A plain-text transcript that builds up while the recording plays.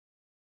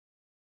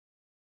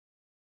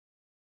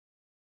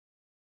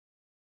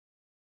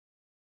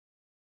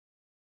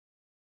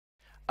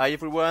Hi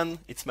everyone,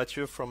 it's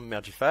Mathieu from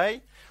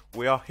Mergify.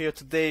 We are here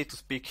today to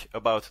speak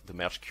about the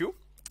merge queue.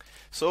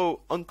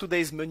 So on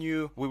today's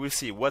menu we will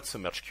see what's a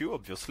merge queue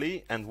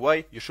obviously and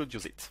why you should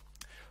use it.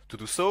 To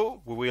do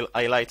so, we will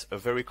highlight a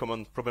very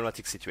common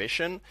problematic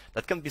situation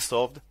that can be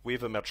solved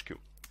with a merge queue.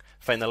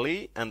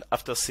 Finally, and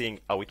after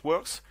seeing how it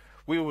works,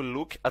 we will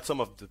look at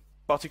some of the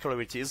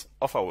particularities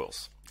of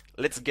ours.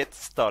 Let's get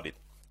started.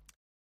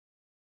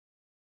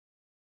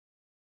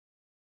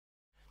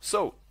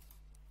 So,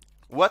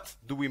 what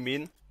do we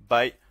mean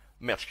by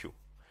merge queue?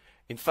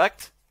 In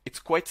fact, it's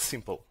quite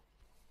simple.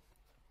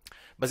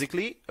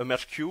 Basically, a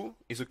merge queue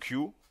is a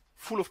queue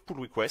full of pull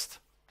requests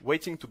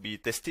waiting to be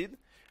tested,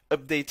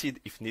 updated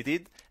if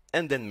needed,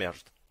 and then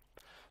merged.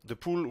 The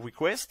pull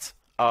requests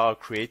are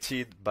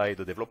created by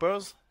the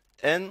developers,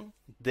 and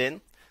then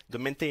the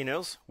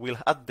maintainers will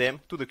add them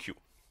to the queue.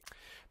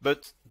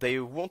 But they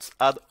won't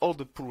add all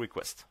the pull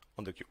requests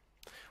on the queue.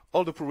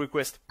 All the pull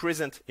requests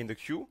present in the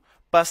queue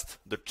pass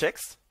the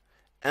checks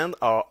and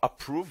are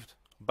approved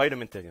by the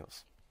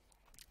maintainers.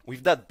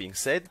 With that being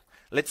said,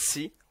 let's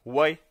see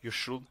why you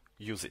should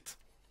use it.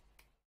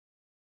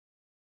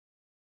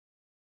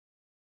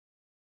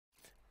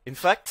 In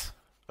fact,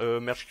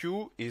 a merge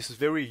queue is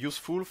very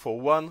useful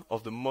for one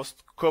of the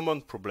most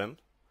common problems,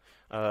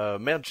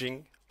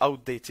 merging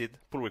outdated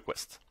pull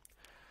requests.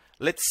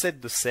 Let's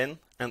set the scene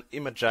and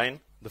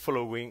imagine the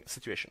following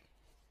situation.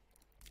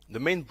 The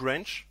main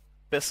branch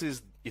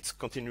passes its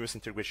continuous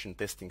integration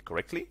testing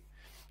correctly,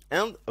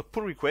 and a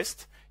pull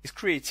request is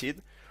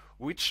created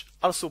which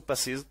also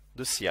passes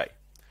the CI.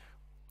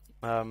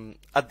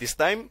 At this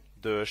time,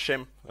 the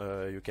sham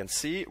you can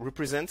see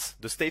represents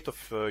the state of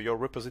your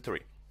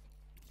repository.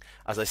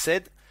 As I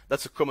said,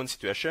 that's a common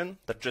situation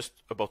that just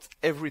about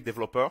every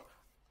developer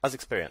has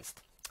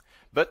experienced.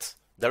 But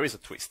there is a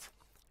twist.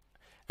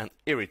 And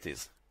here it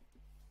is.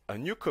 A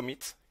new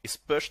commit is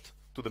pushed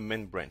to the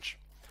main branch.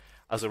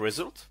 As a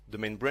result, the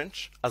main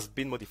branch has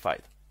been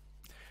modified.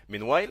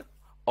 Meanwhile,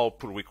 our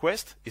pull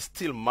request is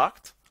still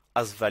marked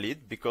as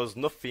valid because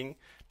nothing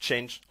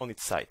changed on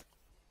its side.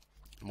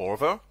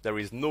 Moreover, there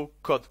is no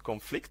code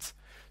conflict,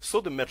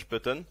 so the merge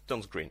button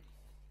turns green.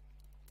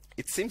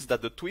 It seems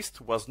that the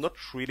twist was not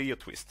really a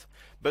twist,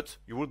 but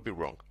you would be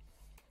wrong.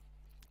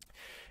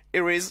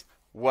 Here is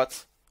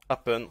what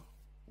happened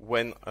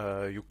when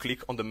you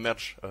click on the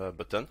merge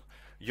button.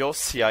 Your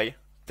CI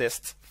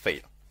tests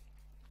fail.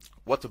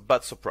 What a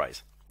bad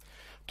surprise.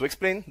 To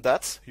explain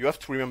that, you have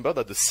to remember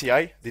that the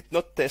CI did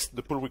not test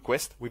the pull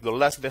request with the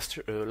last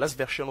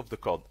version of the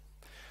code.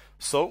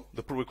 So,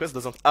 the pull request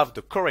doesn't have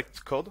the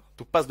correct code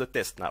to pass the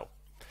test now.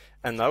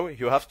 And now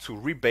you have to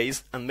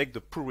rebase and make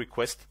the pull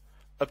request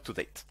up to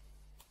date.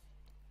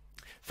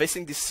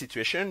 Facing this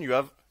situation, you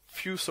have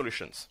few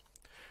solutions.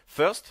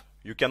 First,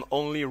 you can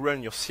only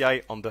run your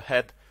CI on the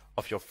head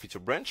of your feature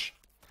branch,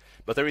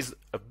 but there is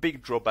a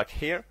big drawback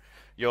here.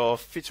 Your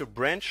feature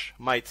branch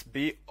might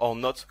be or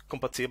not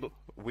compatible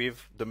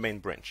with the main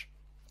branch.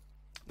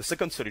 The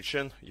second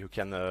solution you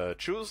can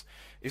choose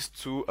is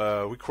to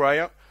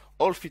require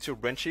all feature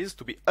branches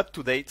to be up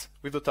to date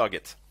with the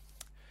target.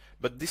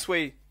 But this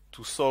way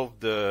to solve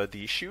the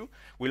issue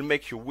will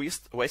make you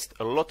waste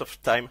a lot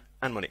of time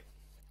and money.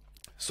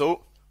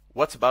 So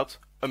what about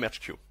a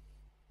merge queue?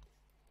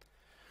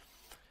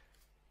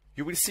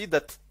 You will see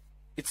that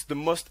it's the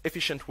most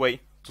efficient way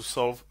to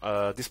solve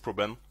this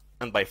problem,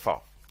 and by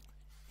far.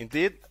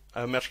 Indeed,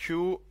 a merge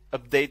queue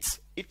updates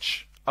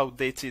each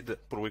outdated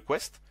pull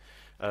request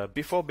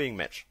before being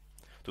merged.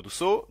 To do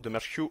so, the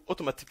merge queue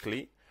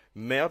automatically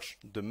merges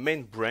the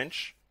main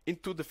branch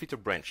into the feature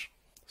branch,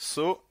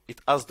 so it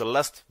has the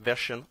last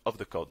version of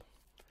the code.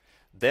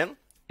 Then,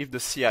 if the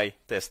CI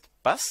test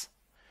pass,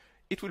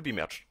 it will be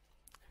merged.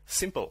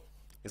 Simple,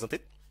 isn't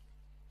it?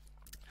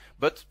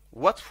 But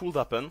what would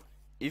happen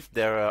if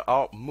there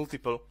are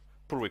multiple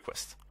pull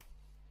requests?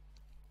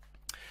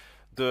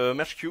 The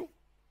merge queue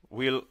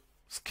will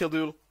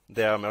schedule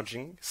their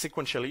merging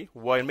sequentially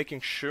while making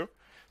sure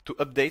to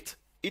update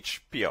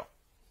each PR.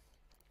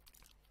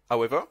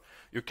 However,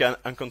 you can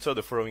encounter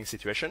the following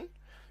situation.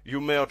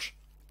 You merge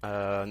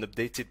an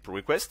updated pull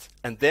request,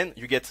 and then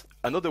you get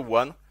another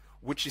one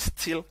which is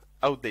still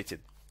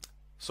outdated.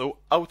 So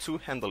how to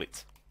handle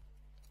it?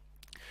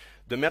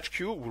 The merge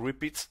queue will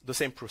repeat the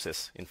same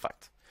process, in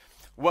fact.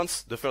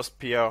 Once the first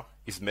PR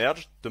is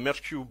merged, the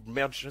merge queue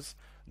merges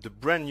the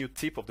brand new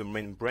tip of the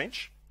main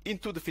branch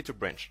into the feature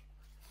branch.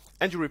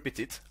 And you repeat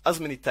it as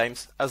many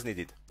times as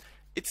needed.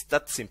 It's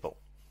that simple.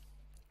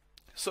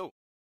 So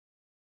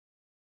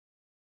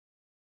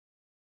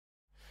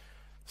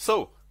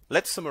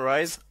let's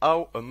summarize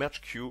how a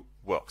merge queue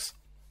works.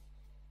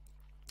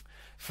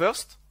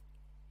 First,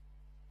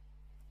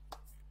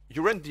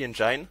 you run the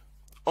engine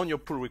on your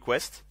pull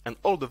request and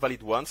all the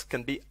valid ones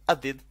can be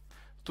added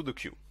to the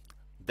queue.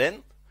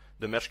 Then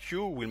the merge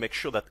queue will make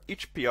sure that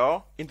each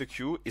PR in the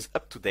queue is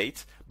up to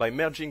date by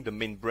merging the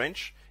main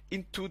branch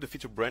into the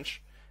feature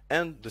branch,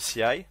 and the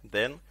CI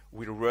then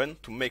will run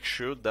to make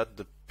sure that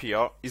the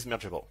PR is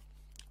mergeable.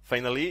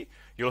 Finally,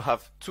 you'll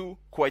have two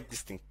quite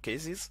distinct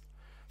cases.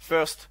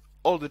 First,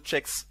 all the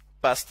checks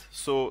passed,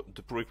 so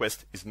the pull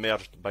request is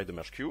merged by the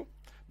merge queue.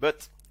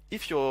 But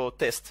if your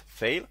test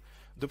fail,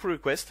 the pull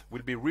request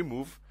will be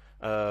removed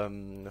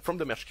from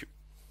the merge queue.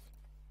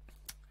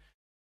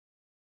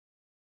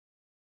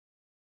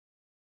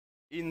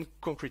 In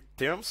concrete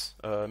terms,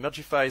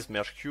 Mergify's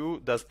merge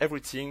queue does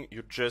everything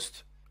you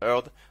just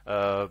heard,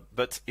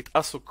 but it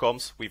also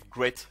comes with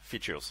great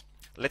features.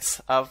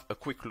 Let's have a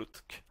quick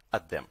look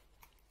at them.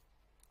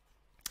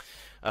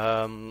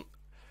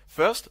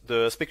 First,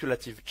 the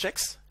speculative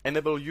checks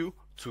enable you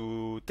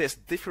to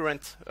test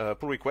different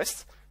pull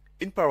requests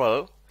in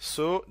parallel,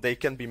 so they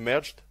can be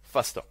merged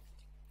faster.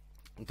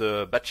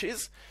 The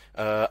batches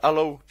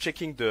allow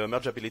checking the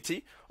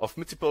mergeability of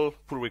multiple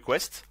pull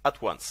requests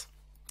at once.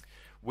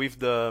 With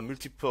the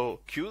multiple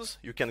queues,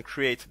 you can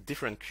create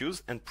different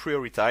queues and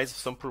prioritize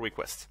some pull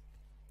requests.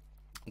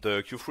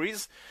 The queue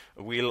freeze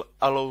will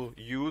allow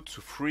you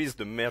to freeze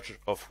the merge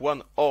of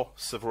one or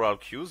several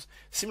queues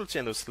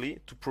simultaneously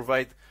to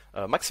provide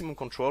maximum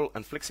control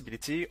and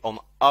flexibility on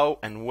how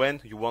and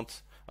when you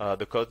want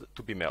the code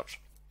to be merged.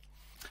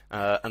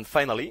 And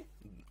finally,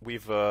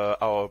 with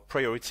our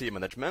priority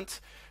management,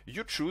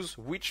 you choose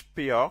which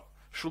PR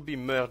should be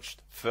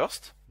merged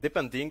first,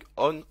 depending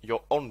on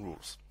your own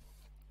rules.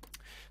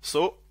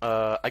 So,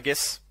 I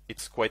guess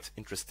it's quite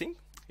interesting,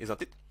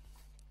 isn't it?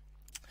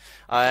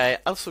 I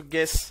also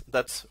guess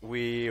that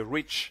we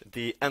reach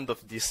the end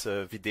of this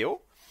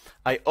video.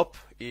 I hope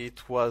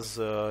it was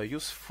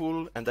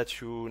useful and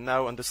that you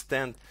now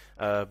understand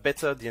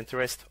better the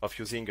interest of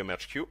using a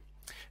merge queue.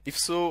 If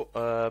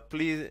so,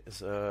 please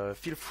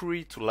feel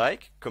free to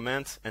like,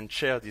 comment, and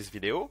share this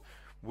video.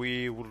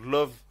 We would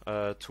love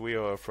to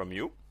hear from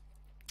you.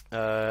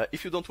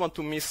 If you don't want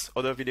to miss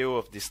other videos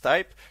of this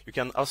type, you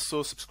can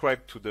also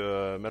subscribe to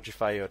the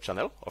Mergify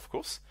channel, of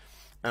course.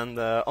 And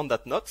on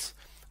that note,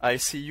 I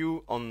see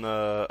you on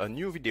a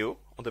new video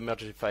on the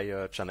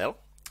Mergify channel.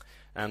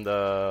 And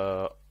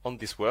on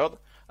this word,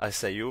 I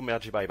say you,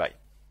 Mergi bye bye.